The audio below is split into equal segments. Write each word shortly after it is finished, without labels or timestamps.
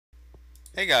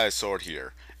Hey guys, Sword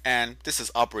here, and this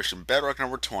is Operation Bedrock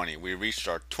number 20. We reached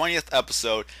our 20th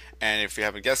episode, and if you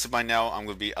haven't guessed it by now, I'm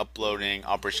going to be uploading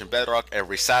Operation Bedrock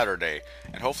every Saturday.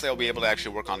 And hopefully I'll be able to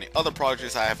actually work on the other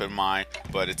projects I have in mind,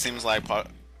 but it seems like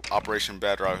Operation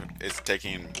Bedrock is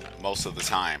taking most of the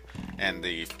time and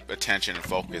the attention and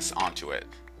focus onto it.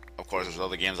 Of course, there's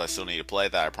other games I still need to play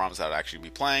that I promise I'd actually be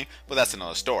playing, but that's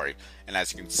another story. And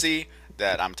as you can see,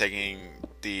 that I'm taking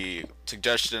the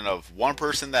suggestion of one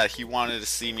person that he wanted to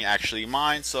see me actually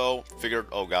mine, so figured,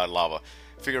 oh god, lava.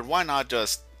 Figured why not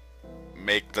just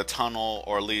make the tunnel,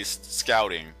 or at least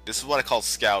scouting. This is what I call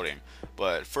scouting.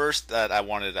 But first, that I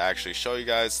wanted to actually show you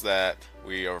guys that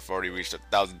we have already reached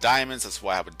 1,000 diamonds. That's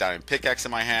why I have a diamond pickaxe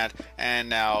in my hand. And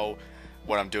now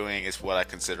what I'm doing is what I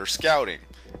consider scouting.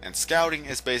 And scouting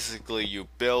is basically you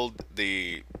build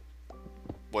the,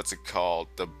 what's it called,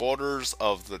 the borders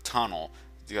of the tunnel,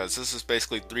 because this is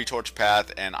basically 3 torch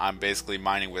path, and I'm basically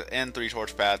mining within 3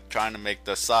 torch path, trying to make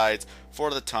the sides for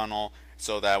the tunnel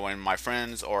so that when my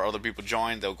friends or other people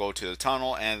join, they'll go to the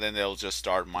tunnel and then they'll just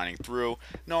start mining through,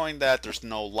 knowing that there's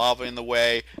no lava in the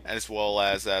way, as well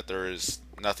as that there is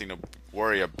nothing to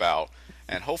worry about.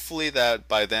 And hopefully that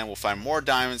by then we'll find more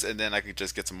diamonds, and then I could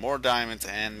just get some more diamonds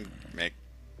and make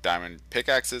diamond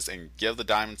pickaxes and give the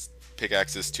diamond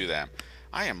pickaxes to them.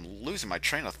 I am losing my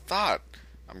train of thought.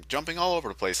 I'm jumping all over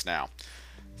the place now.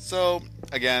 So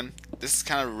again, this is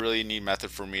kind of a really neat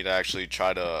method for me to actually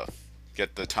try to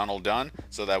get the tunnel done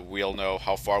so that we'll know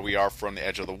how far we are from the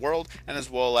edge of the world, and as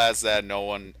well as that no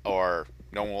one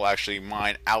will actually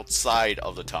mine outside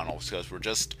of the tunnel, because we're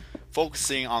just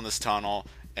focusing on this tunnel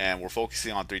and we're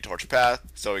focusing on 3 torch path,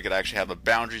 so we could actually have the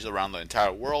boundaries around the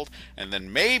entire world. And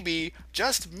then maybe,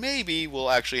 just maybe,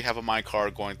 we'll actually have a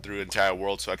minecart going through the entire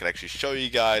world, so I could actually show you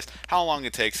guys how long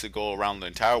it takes to go around the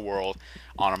entire world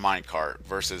on a minecart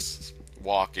versus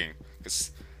walking.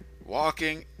 Because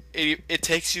walking, it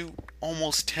takes you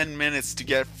almost 10 minutes to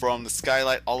get from the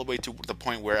skylight all the way to the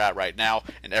point we're at right now,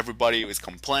 and everybody is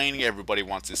complaining, everybody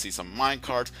wants to see some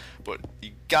minecarts, but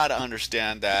you gotta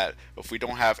understand that if we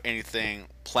don't have anything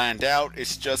planned out,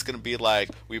 it's just gonna be like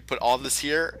we put all this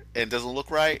here and it doesn't look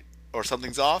right or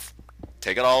something's off,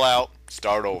 take it all out,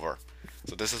 start over.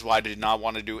 So this is why I did not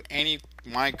want to do any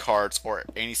minecarts or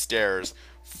any stairs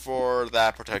for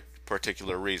that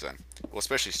particular reason. Well,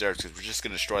 especially stairs, because we're just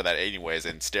going to destroy that anyways,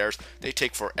 and stairs, they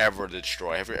take forever to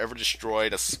destroy. Have you ever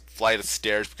destroyed a flight of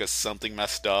stairs because something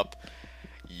messed up?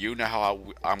 You know how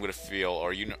I'm going to feel,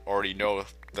 or you already know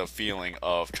the feeling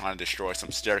of trying to destroy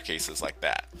some staircases like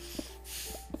that.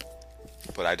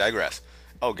 But I digress.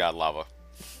 Oh god, lava.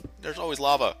 There's always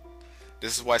lava.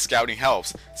 This is why scouting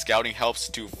helps. Scouting helps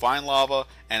to find lava,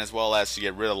 and as well as to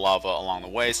get rid of lava along the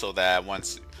way, so that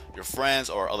once your friends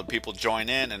or other people join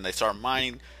in and they start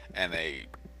mining, and they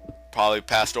probably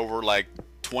passed over like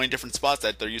 20 different spots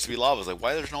that there used to be lava. It's like,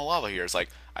 why there's no lava here? It's like,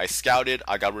 I scouted,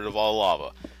 I got rid of all the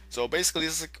lava. So basically,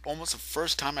 this is like almost the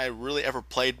first time I really ever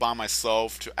played by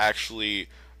myself to actually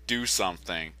do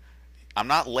something. I'm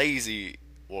not lazy.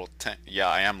 Well, yeah,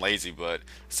 I am lazy, but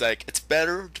it's like, it's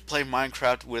better to play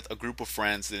Minecraft with a group of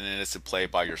friends than it is to play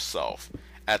by yourself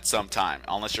at some time.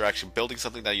 Unless you're actually building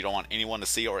something that you don't want anyone to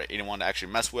see or anyone to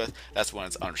actually mess with, that's when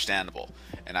it's understandable.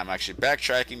 And I'm actually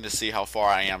backtracking to see how far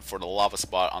I am for the lava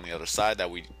spot on the other side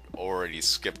that we already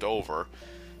skipped over.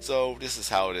 So this is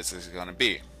how it is going to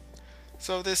be.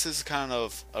 So this is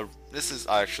this is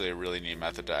actually a really neat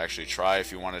method to actually try.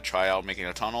 If you want to try out making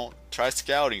a tunnel, try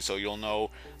scouting, so you'll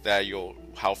know that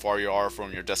how far you are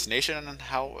from your destination, and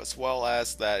how, as well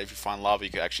as that if you find lava, you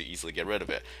can actually easily get rid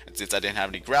of it. And since I didn't have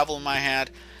any gravel in my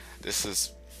hand, this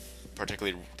is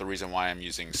particularly the reason why I'm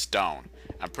using stone.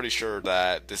 I'm pretty sure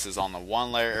that this is on the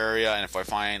 1 layer area, and if I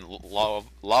find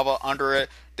lava under it,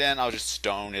 then I'll just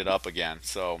stone it up again.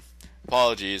 So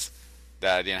apologies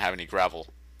that I didn't have any gravel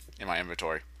in my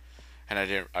inventory,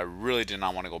 and I really did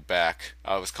not want to go back.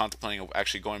 I was contemplating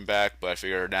actually going back, but I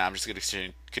figured, nah, I'm just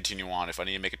gonna continue on. If I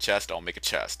need to make a chest, I'll make a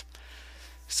chest.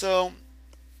 So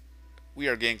we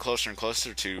are getting closer and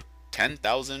closer to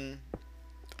 10,000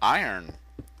 iron.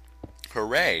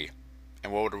 Hooray!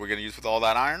 And what are we gonna use with all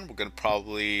that iron? We're gonna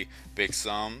probably make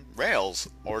some rails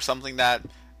or something that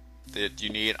you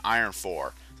need iron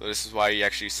for. So this is why you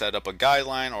actually set up a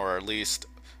guideline, or at least,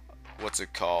 what's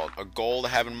it called, a goal to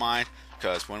have in mind,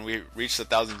 because when we reach the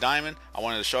 1,000 diamond, I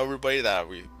wanted to show everybody that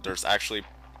there's actually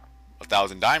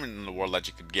 1,000 diamond in the world that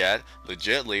you could get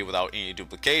legitly without any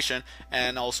duplication.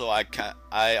 And also,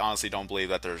 I honestly don't believe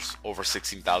that there's over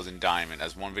 16,000 diamond,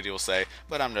 as one video will say,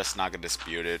 but I'm just not gonna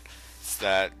dispute it.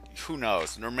 that who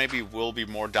knows, there maybe will be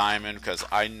more diamond, because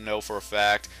I know for a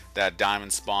fact that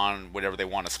diamond spawn whatever they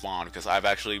want to spawn, because I've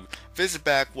actually visited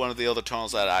back one of the other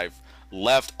tunnels that I've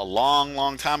left a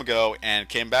long time ago and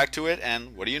came back to it,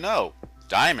 and what do you know,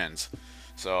 diamonds.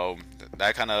 So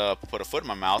that kind of put a foot in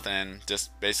my mouth, and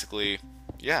just basically,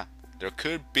 yeah, there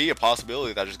could be a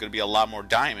possibility that there's going to be a lot more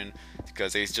diamond,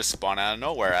 because they just spawn out of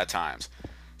nowhere at times.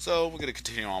 So we're going to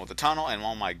continue on with the tunnel, and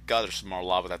oh my god, there's some more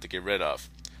lava that I have to get rid of.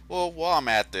 Well, while I'm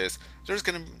at this, there's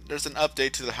an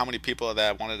update to how many people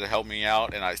that wanted to help me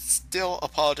out, and I still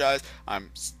apologize.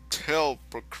 I'm still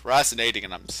procrastinating,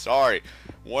 and I'm sorry.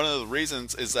 One of the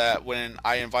reasons is that when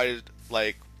I invited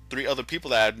like 3 other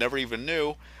people that I never even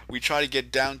knew, we tried to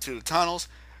get down to the tunnels.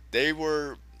 They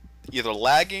were either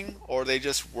lagging or they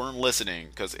just weren't listening,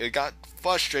 because it got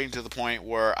frustrating to the point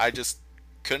where I just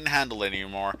couldn't handle it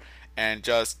anymore, and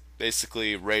just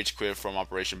basically rage quit from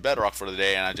Operation Bedrock for the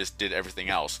day, and I just did everything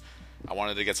else. I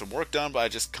wanted to get some work done, but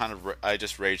I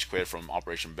just rage quit from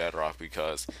Operation Bedrock,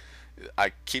 because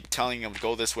I keep telling them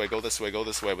go this way, go this way, go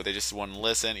this way, but they just wouldn't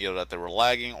listen. Either that they were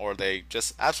lagging or they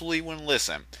just absolutely wouldn't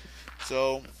listen.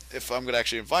 So if I'm gonna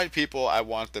actually invite people, I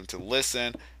want them to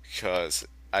listen, because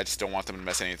I just don't want them to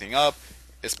mess anything up,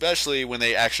 especially when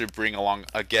they actually bring along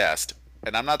a guest.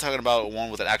 And I'm not talking about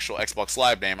one with an actual Xbox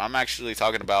Live name. I'm actually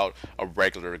talking about a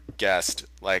regular guest,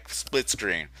 like split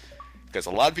screen. Because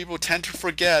a lot of people tend to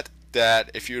forget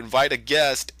that if you invite a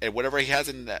guest and whatever he has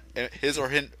in his or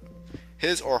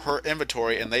her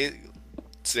inventory, and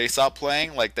they stop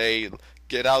playing, like they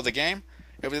get out of the game,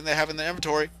 everything they have in their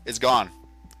inventory is gone.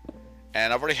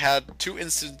 And I've already had 2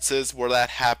 instances where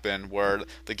that happened, where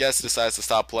the guest decides to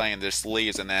stop playing and just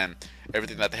leaves, and then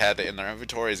everything that they had in their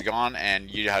inventory is gone, and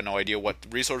you have no idea what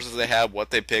resources they have, what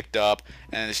they picked up,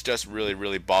 and it's just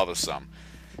really bothersome.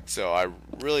 So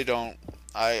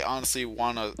I honestly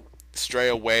want to stray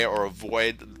away or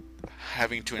avoid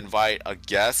having to invite a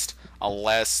guest,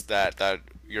 unless that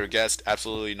your guest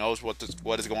absolutely knows what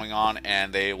is going on,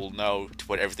 and they will know to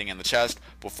put everything in the chest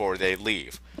before they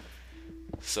leave.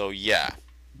 So yeah,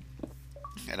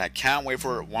 and I can't wait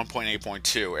for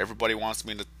 1.8.2. Everybody wants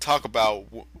me to talk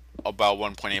about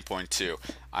 1.8.2.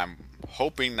 I'm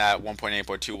hoping that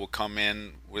 1.8.2 will come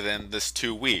in within this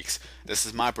 2 weeks. This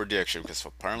is my prediction, because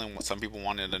apparently some people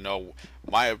wanted to know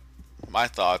my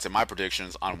thoughts and my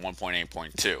predictions on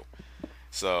 1.8.2.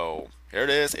 So here it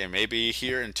is. It may be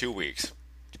here in 2 weeks,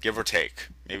 give or take.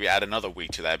 Maybe add another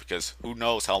week to that, because who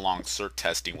knows how long cert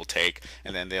testing will take,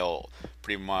 and then they'll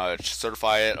pretty much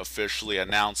certify it, officially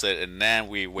announce it, and then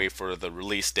we wait for the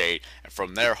release date. And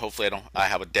from there, hopefully I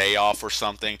have a day off or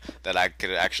something that I could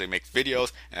actually make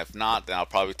videos, and if not, then I'll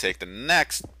probably take the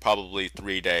next probably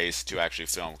 3 days to actually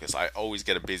film, because I always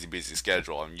get a busy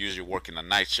schedule. I'm usually working the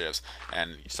night shifts,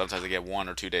 and sometimes I get 1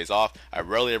 or 2 days off. I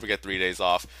rarely ever get 3 days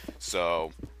off,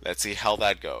 so let's see how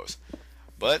that goes.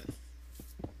 But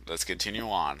let's continue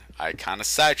on. I kind of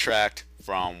sidetracked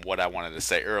from what I wanted to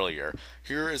say earlier.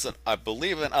 Here is, I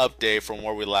believe, an update from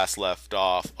where we last left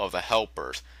off of the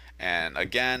helpers. And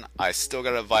again, I still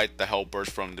gotta invite the helpers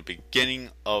from the beginning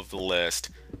of the list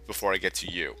before I get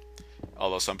to you.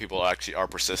 Although some people actually are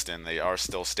persistent, they are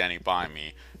still standing by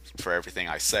me for everything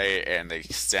I say, and they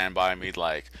stand by me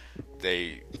like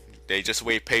they just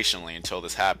wait patiently until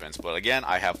this happens. But again,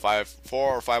 I have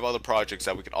 4 or 5 other projects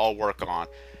that we could all work on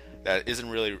that isn't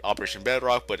really Operation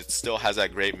Bedrock, but it still has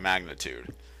that great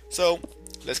magnitude. So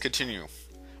let's continue.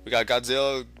 We got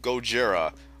Godzilla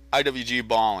Gojira, IWG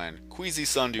Ballin, Queasy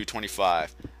Sundew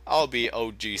 25, I'll be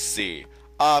OGC,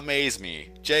 Amaze Me,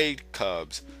 J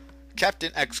Cubs,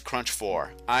 Captain X Crunch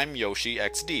 4, I'm Yoshi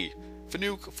XD,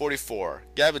 Fanuke 44,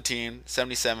 Gavitine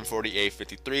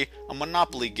 774853, A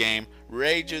Monopoly Game,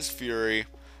 Rage's Fury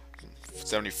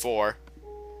 74,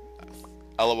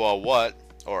 LOL What,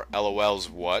 or LOL's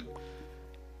What,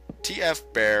 TF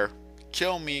Bear,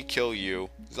 Kill Me Kill You,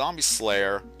 Zombie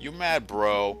Slayer, You Mad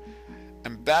Bro,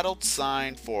 and Battled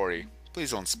Sign 40.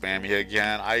 Please don't spam me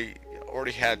again. I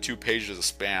already had 2 pages of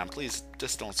spam. Please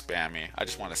just don't spam me. I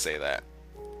just want to say that.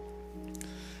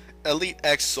 Elite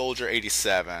X Soldier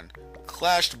 87,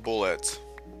 Clashed Bullets,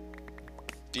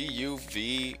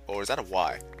 DUV, or is that a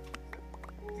Y?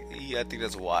 Yeah, I think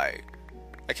that's a Y.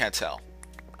 I can't tell.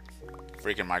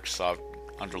 Freaking Microsoft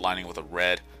underlining with a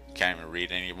red. Can't even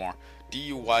read anymore.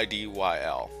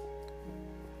 DUYDYL.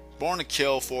 Born to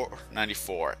Kill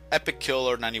 494. Epic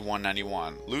Killer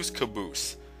 9191. Loose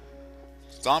Caboose.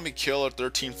 Zombie Killer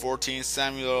 1314.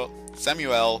 Samuel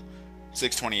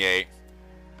 628.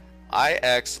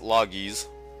 IX Loggies.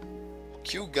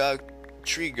 Qga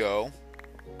Trigo.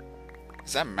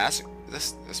 Is that massacre?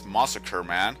 This massacre,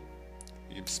 man.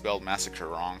 You spelled massacre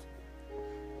wrong.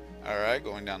 Alright,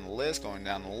 going down the list, going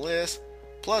down the list.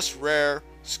 Plus Rare,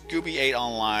 Scooby 8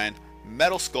 Online,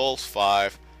 Metal Skulls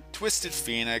 5, Twisted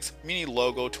Phoenix, Mini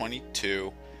Logo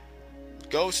 22,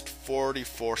 Ghost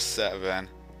 44-7,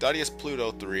 Dadius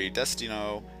Pluto 3,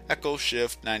 Destino, Echo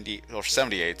Shift 90 or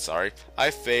 78, sorry, I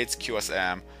Fades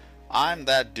QSM, I'm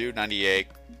That Dude 98,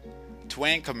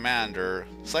 Twain Commander,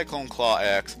 Cyclone Claw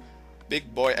X,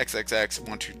 Big Boy XXX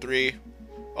 123,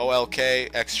 OLK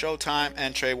X Showtime,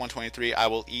 Entree 123, I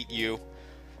Will Eat You,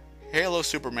 Halo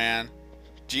Superman,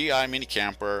 GI Mini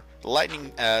Camper,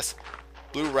 Lightning S,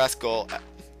 Blue Rascal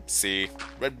C,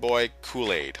 Red Boy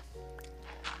Kool-Aid.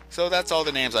 So that's all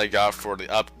the names I got for the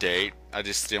update. I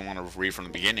just didn't want to read from the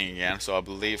beginning again, so I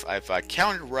believe if I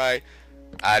counted right,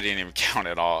 I didn't even count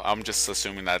at all. I'm just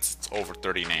assuming that's over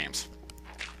 30 names.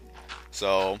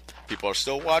 So people are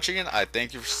still watching it. I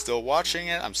thank you for still watching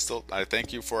it. I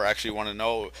thank you for actually want to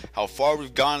know how far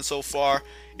we've gone so far,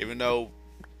 even though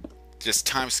just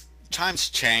times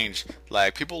change.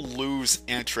 Like, people lose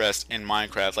interest in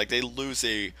Minecraft. Like, they lose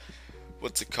a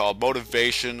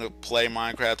motivation to play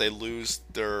Minecraft. They lose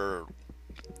their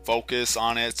focus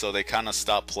on it, so they kind of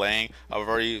stop playing. I've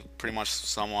already pretty much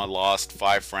somewhat lost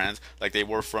 5 friends. Like, they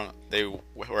were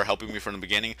helping me from the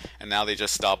beginning, and now they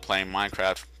just stopped playing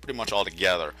Minecraft pretty much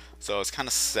altogether. So it's kind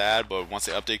of sad, but once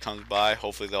the update comes by,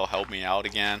 hopefully they'll help me out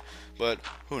again, but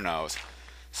who knows.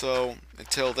 So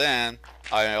until then,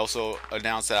 I also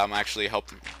announced that I'm actually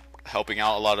helping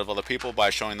out a lot of other people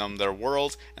by showing them their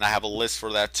worlds, and I have a list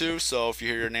for that too. So if you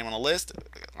hear your name on the list,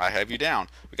 I have you down.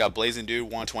 We got Blazing Dude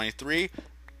 123.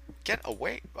 Get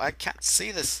away! I can't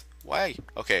see this. Why?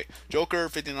 Okay. Joker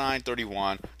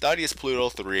 5931, Dadius Pluto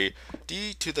 3,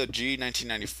 D to the G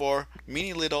 1994,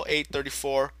 Meanie Little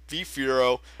 834, V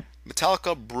Furo,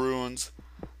 Metallica Bruins,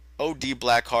 OD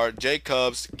Blackheart,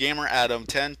 Jacobs, Gamer Adam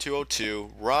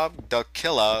 10202, Rob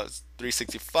Duckilla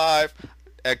 365,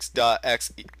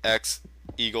 X.XX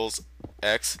Eagles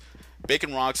X,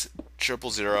 Bacon Rocks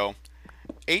 000,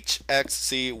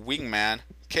 HXC Wingman,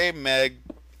 K-Meg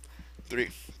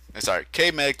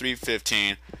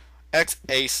 315, X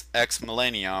Ace X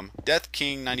Millennium, Death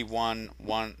King 91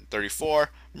 134,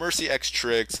 Mercy X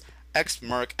Triggs, X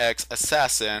Merc X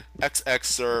Assassin, XX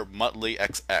Sir Muttley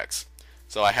XX.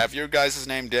 So I have your guys'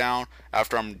 name down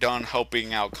after I'm done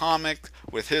helping out Comic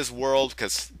with his world,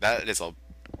 because that is a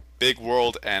big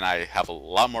world and I have a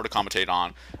lot more to commentate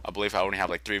on. I believe I only have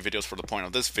like 3 videos for the point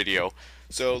of this video.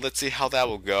 So let's see how that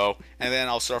will go, and then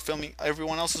I'll start filming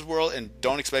everyone else's world, and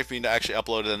don't expect me to actually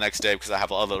upload it the next day because I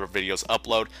have other videos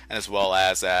upload, and as well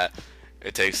as that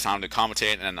it takes time to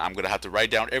commentate, and I'm going to have to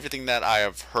write down everything that I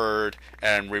have heard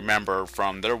and remember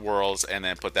from their worlds and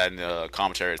then put that in the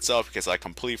commentary itself, because I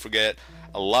completely forget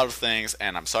a lot of things,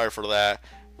 and I'm sorry for that.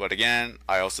 But again,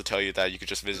 I also tell you that you could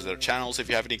just visit their channels if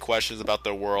you have any questions about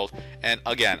their world. And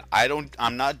again,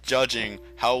 I'm not judging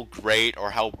how great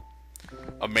or how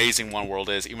amazing one world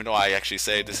is, even though I actually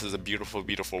say this is a beautiful,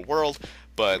 beautiful world.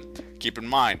 But keep in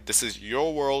mind, this is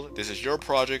your world, this is your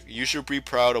project. You should be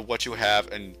proud of what you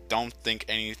have and don't think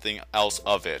anything else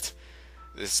of it.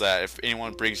 Is that if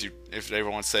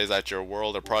everyone says that your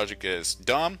world or project is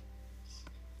dumb,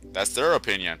 that's their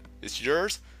opinion. It's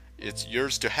yours. It's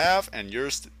yours to have, and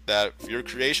yours that your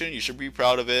creation. You should be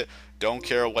proud of it. Don't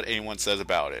care what anyone says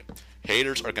about it.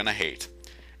 Haters are gonna hate.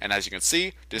 And as you can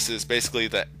see, this is basically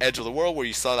the edge of the world where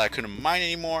you saw that I couldn't mine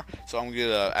anymore. So I'm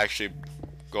gonna actually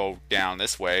go down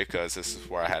this way because this is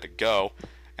where I had to go,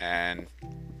 and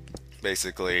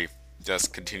basically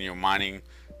just continue mining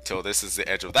till this is the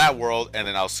edge of that world, and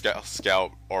then I'll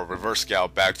scout or reverse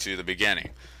scout back to the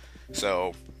beginning.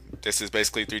 So this is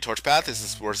basically 3 torch path. This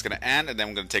is where it's going to end, and then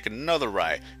I'm going to take another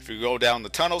right. If you go down the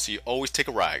tunnels, you always take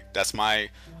a right. That's my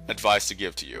advice to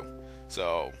give to you.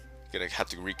 So you're going to have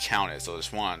to recount it. So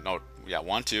there's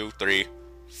 1, 2, 3,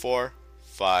 4,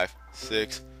 5,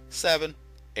 6, 7,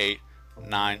 8,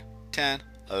 9, 10,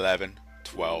 11,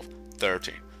 12,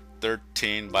 13.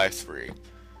 13 by 3.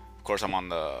 Of course, I'm on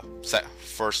the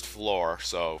first floor,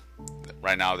 so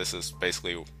right now this is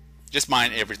basically just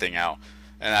mine everything out.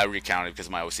 And I recounted because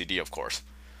of my OCD, of course.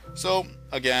 So,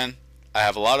 again, I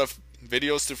have a lot of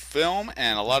videos to film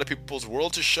and a lot of people's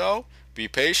world to show. Be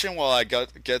patient while I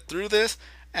get through this,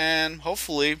 and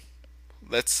hopefully,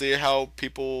 let's see how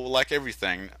people like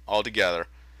everything all together.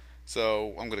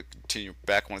 So, I'm going to continue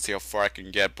back. I want to see how far I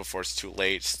can get before it's too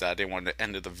late. Just that I didn't want to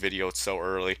end the video so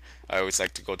early. I always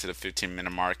like to go to the 15-minute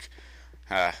mark.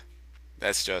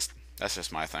 That's just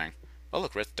my thing. Oh,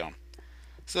 look, redstone.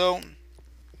 So,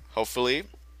 hopefully,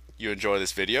 you enjoy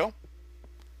this video.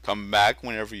 Come back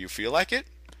whenever you feel like it.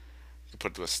 You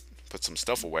put some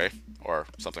stuff away or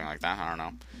something like that. I don't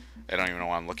know. I don't even know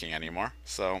why I'm looking anymore.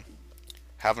 So,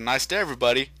 have a nice day,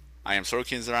 everybody. I am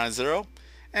Sorokin090,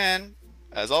 and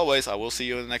as always, I will see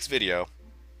you in the next video.